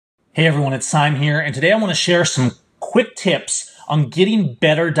Hey everyone, it's Seim here, and today I want to share some quick tips on getting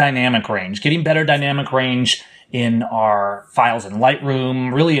better dynamic range. Getting better dynamic range in our files in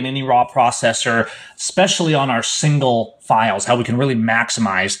Lightroom, really in any raw processor, especially on our single files, how we can really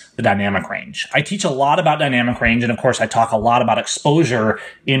maximize the dynamic range. I teach a lot about dynamic range, and of course I talk a lot about exposure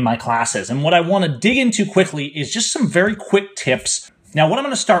in my classes. And what I want to dig into quickly is just some very quick tips. Now, what I'm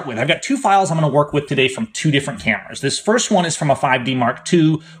going to start with, I've got two files I'm going to work with today from two different cameras. This first one is from a 5D Mark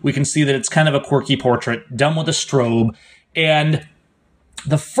II. We can see that it's kind of a quirky portrait done with a strobe. And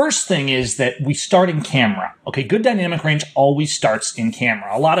the first thing is that we start in camera. Okay, good dynamic range always starts in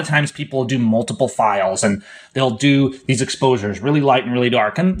camera. A lot of times people do multiple files and they'll do these exposures, really light and really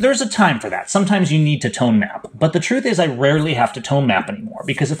dark. And there's a time for that. Sometimes you need to tone map. But the truth is I rarely have to tone map anymore,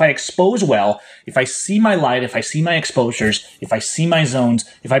 because if I expose well, if I see my light, if I see my exposures, if I see my zones,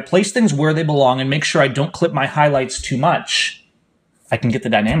 if I place things where they belong and make sure I don't clip my highlights too much, I can get the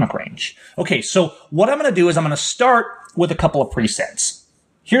dynamic range. Okay, so what I'm going to do is I'm going to start with a couple of presets.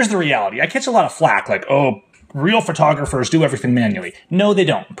 Here's the reality. I catch a lot of flack like, oh, real photographers do everything manually. No, they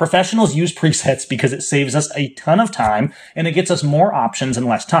don't. Professionals use presets because it saves us a ton of time and it gets us more options in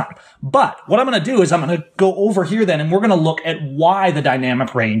less time. But what I'm going to do is I'm going to go over here then and we're going to look at why the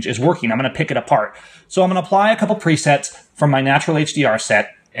dynamic range is working. I'm going to pick it apart. So I'm going to apply a couple presets from my natural HDR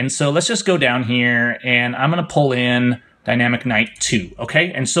set. And so let's just go down here and I'm going to pull in Dynamic Night 2.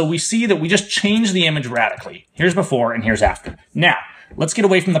 Okay. And so we see that we just changed the image radically. Here's before and here's after. Now, let's get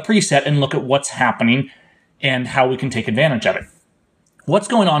away from the preset and look at what's happening and how we can take advantage of it. What's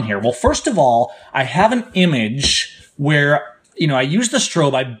going on here? Well, first of all, I have an image where, I used the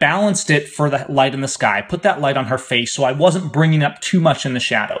strobe, I balanced it for the light in the sky, put that light on her face so I wasn't bringing up too much in the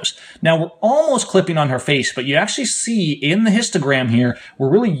shadows. Now, we're almost clipping on her face, but you actually see in the histogram here,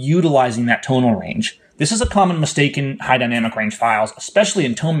 we're really utilizing that tonal range. This is a common mistake in high dynamic range files, especially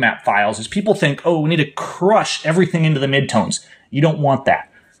in tone map files, is people think, oh, we need to crush everything into the midtones. You don't want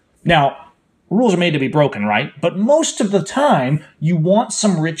that. Now, rules are made to be broken, right? But most of the time, you want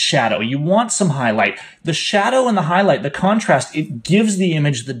some rich shadow. You want some highlight. The shadow and the highlight, the contrast, it gives the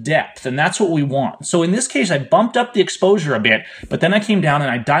image the depth, and that's what we want. So in this case, I bumped up the exposure a bit, but then I came down and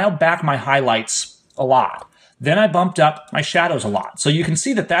I dialed back my highlights a lot. Then I bumped up my shadows a lot. So you can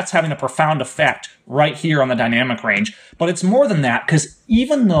see that that's having a profound effect right here on the dynamic range. But it's more than that, because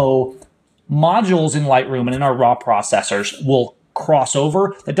even though modules in Lightroom and in our raw processors will cross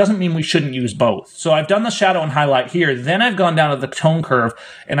over, that doesn't mean we shouldn't use both. So I've done the shadow and highlight here, then I've gone down to the tone curve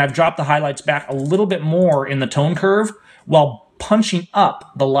and I've dropped the highlights back a little bit more in the tone curve while punching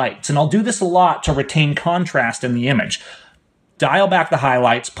up the lights. And I'll do this a lot to retain contrast in the image. Dial back the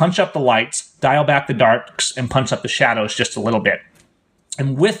highlights, punch up the lights, dial back the darks, and punch up the shadows just a little bit.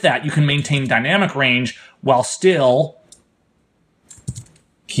 And with that, you can maintain dynamic range while still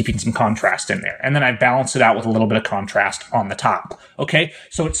keeping some contrast in there. And then I balance it out with a little bit of contrast on the top. Okay,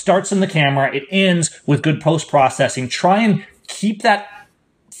 so it starts in the camera, it ends with good post-processing. Try and keep that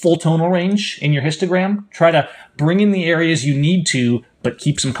full tonal range in your histogram. Try to bring in the areas you need to, but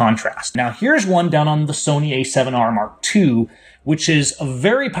keep some contrast. Now here's one down on the Sony a7R Mark II, which is a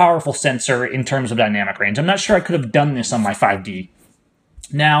very powerful sensor in terms of dynamic range. I'm not sure I could have done this on my 5D.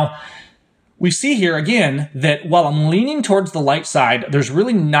 Now, we see here again that while I'm leaning towards the light side, there's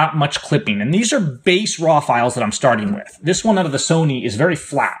really not much clipping. And these are base raw files that I'm starting with. This one out of the Sony is very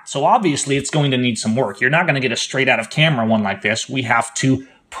flat. So obviously it's going to need some work. You're not going to get a straight out of camera one like this. We have to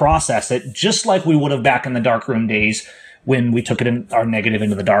process it just like we would have back in the darkroom days when we took it in our negative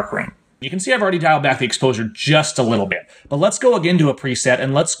into the darkroom. You can see I've already dialed back the exposure just a little bit. But let's go again to a preset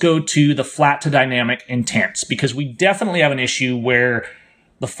and let's go to the flat to dynamic intense, because we definitely have an issue where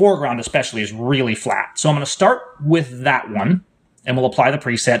the foreground especially is really flat. So I'm going to start with that one and we'll apply the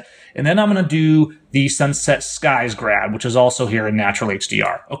preset. And then I'm going to do the Sunset Skies grad, which is also here in natural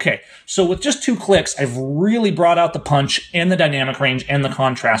HDR. Okay, so with just 2 clicks, I've really brought out the punch and the dynamic range and the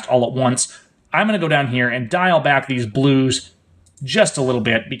contrast all at once. I'm going to go down here and dial back these blues just a little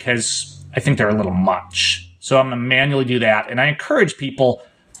bit because I think they're a little much. So I'm going to manually do that. And I encourage people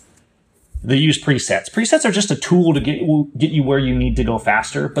to use presets. Presets are just a tool to get you where you need to go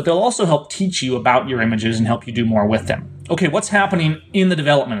faster, but they'll also help teach you about your images and help you do more with them. Okay, what's happening in the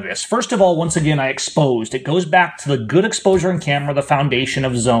development of this? First of all, once again, I exposed. It goes back to the good exposure in camera, the foundation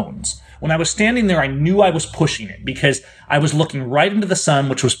of zones. When I was standing there, I knew I was pushing it because I was looking right into the sun,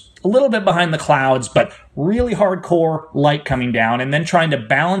 which was a little bit behind the clouds, but really hardcore light coming down, and then trying to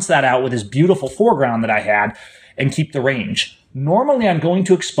balance that out with this beautiful foreground that I had and keep the range. Normally, I'm going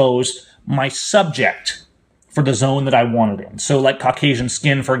to expose my subject for the zone that I wanted in. So like Caucasian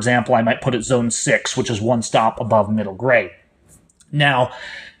skin, for example, I might put it zone 6, which is one stop above middle gray. Now,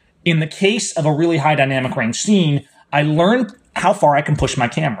 in the case of a really high dynamic range scene, I learned how far I can push my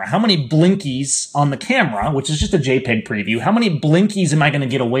camera. How many blinkies on the camera, which is just a JPEG preview, how many blinkies am I going to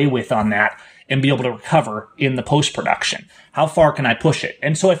get away with on that and be able to recover in the post-production? How far can I push it?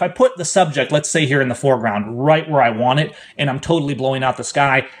 And so if I put the subject, let's say here in the foreground, right where I want it, and I'm totally blowing out the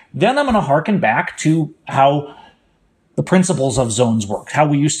sky, then I'm going to harken back to how the principles of zones work, how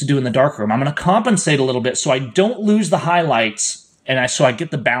we used to do in the darkroom. I'm going to compensate a little bit so I don't lose the highlights and so I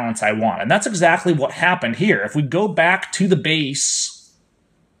get the balance I want. And that's exactly what happened here. If we go back to the base,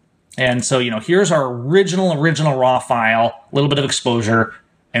 and so, here's our original raw file, a little bit of exposure,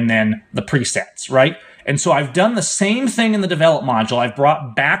 and then the presets, right? And so I've done the same thing in the develop module. I've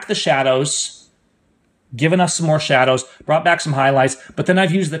brought back the shadows, given us some more shadows, brought back some highlights, but then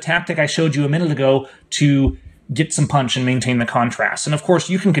I've used the tactic I showed you a minute ago to get some punch and maintain the contrast. And of course,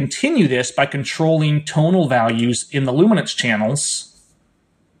 you can continue this by controlling tonal values in the luminance channels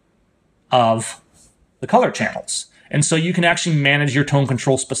of the color channels. And so you can actually manage your tone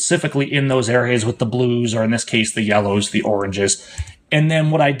control specifically in those areas with the blues, or in this case, the yellows, the oranges. And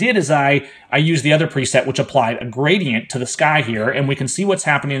then what I did is I used the other preset, which applied a gradient to the sky here, and we can see what's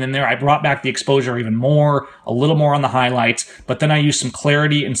happening in there. I brought back the exposure even more, a little more on the highlights, but then I used some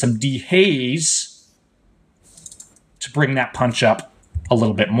clarity and some dehaze to bring that punch up a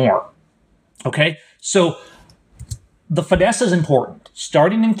little bit more. Okay, so the finesse is important.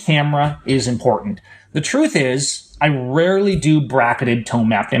 Starting in camera is important. The truth is, I rarely do bracketed tone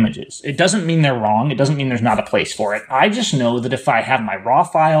mapped images. It doesn't mean they're wrong. It doesn't mean there's not a place for it. I just know that if I have my raw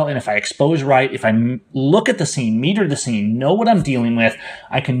file and if I expose right, if I look at the scene, meter the scene, know what I'm dealing with,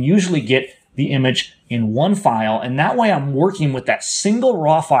 I can usually get the image in one file. And that way I'm working with that single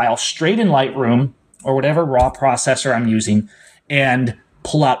raw file straight in Lightroom or whatever raw processor I'm using, and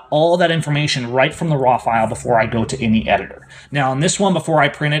pull out all that information right from the raw file before I go to any editor. Now on this one, before I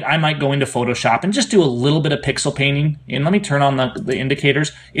print it, I might go into Photoshop and just do a little bit of pixel painting. And let me turn on the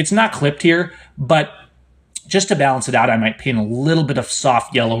indicators. It's not clipped here, but just to balance it out, I might paint a little bit of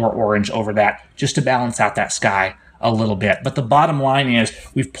soft yellow or orange over that just to balance out that sky a little bit. But the bottom line is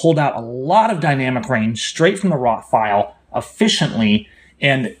we've pulled out a lot of dynamic range straight from the raw file efficiently,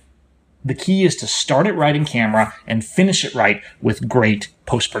 and the key is to start it right in camera and finish it right with great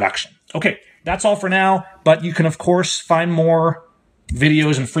post-production. Okay, that's all for now, but you can, of course, find more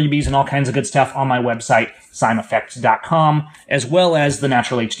videos and freebies and all kinds of good stuff on my website, seimeffects.com, as well as the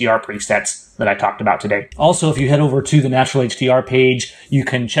natural HDR presets that I talked about today. Also, if you head over to the natural HDR page, you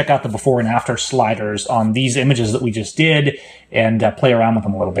can check out the before and after sliders on these images that we just did and play around with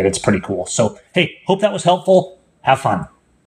them a little bit. It's pretty cool. So, hey, hope that was helpful. Have fun.